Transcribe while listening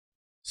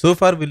So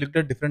far, we looked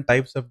at different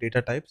types of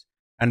data types,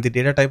 and the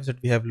data types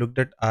that we have looked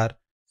at are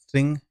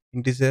string,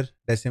 integer,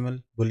 decimal,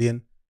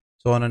 boolean,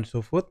 so on and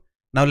so forth.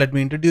 Now, let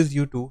me introduce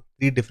you to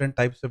three different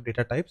types of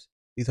data types.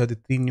 These are the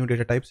three new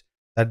data types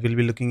that we'll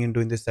be looking into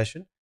in this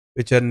session,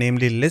 which are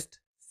namely list,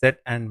 set,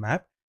 and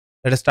map.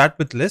 Let us start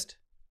with list.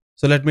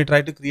 So, let me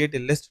try to create a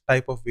list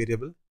type of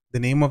variable. The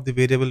name of the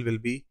variable will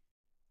be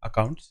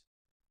accounts,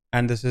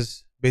 and this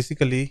is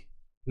basically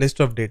list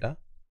of data,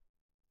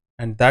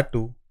 and that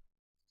too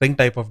string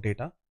type of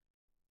data.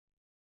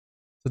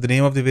 So the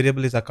name of the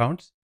variable is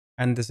accounts,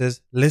 and this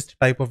is list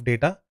type of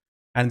data,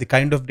 and the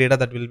kind of data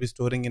that we'll be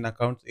storing in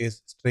accounts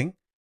is string.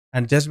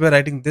 And just by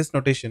writing this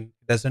notation,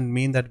 it doesn't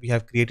mean that we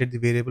have created the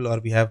variable or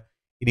we have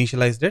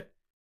initialized it.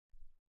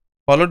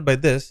 Followed by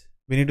this,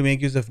 we need to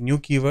make use of new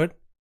keyword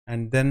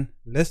and then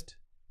list.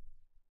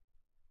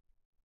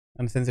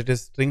 And since it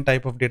is string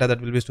type of data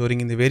that we'll be storing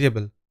in the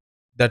variable,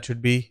 that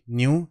should be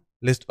new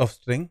list of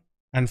string.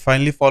 And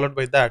finally, followed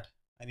by that,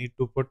 I need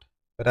to put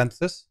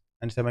parenthesis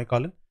and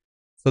semicolon.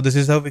 So this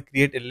is how we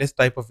create a list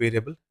type of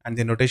variable, and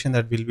the notation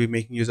that we'll be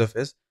making use of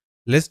is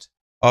list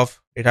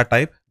of data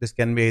type. This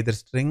can be either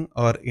string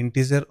or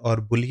integer or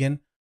boolean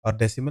or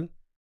decimal.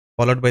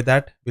 Followed by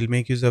that, we'll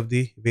make use of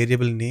the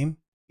variable name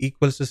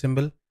equals to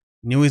symbol,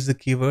 new is the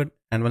keyword,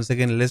 and once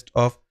again list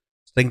of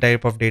string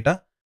type of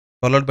data.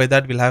 Followed by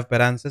that, we'll have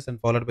parenthesis, and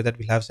followed by that,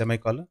 we'll have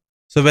semicolon.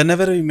 So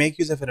whenever we make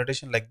use of a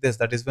notation like this,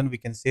 that is when we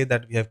can say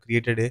that we have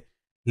created a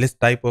list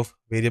type of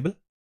variable.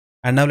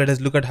 And now let us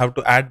look at how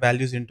to add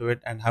values into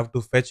it and how to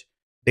fetch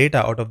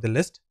data out of the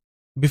list.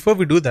 Before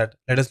we do that,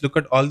 let us look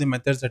at all the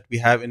methods that we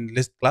have in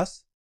list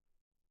class.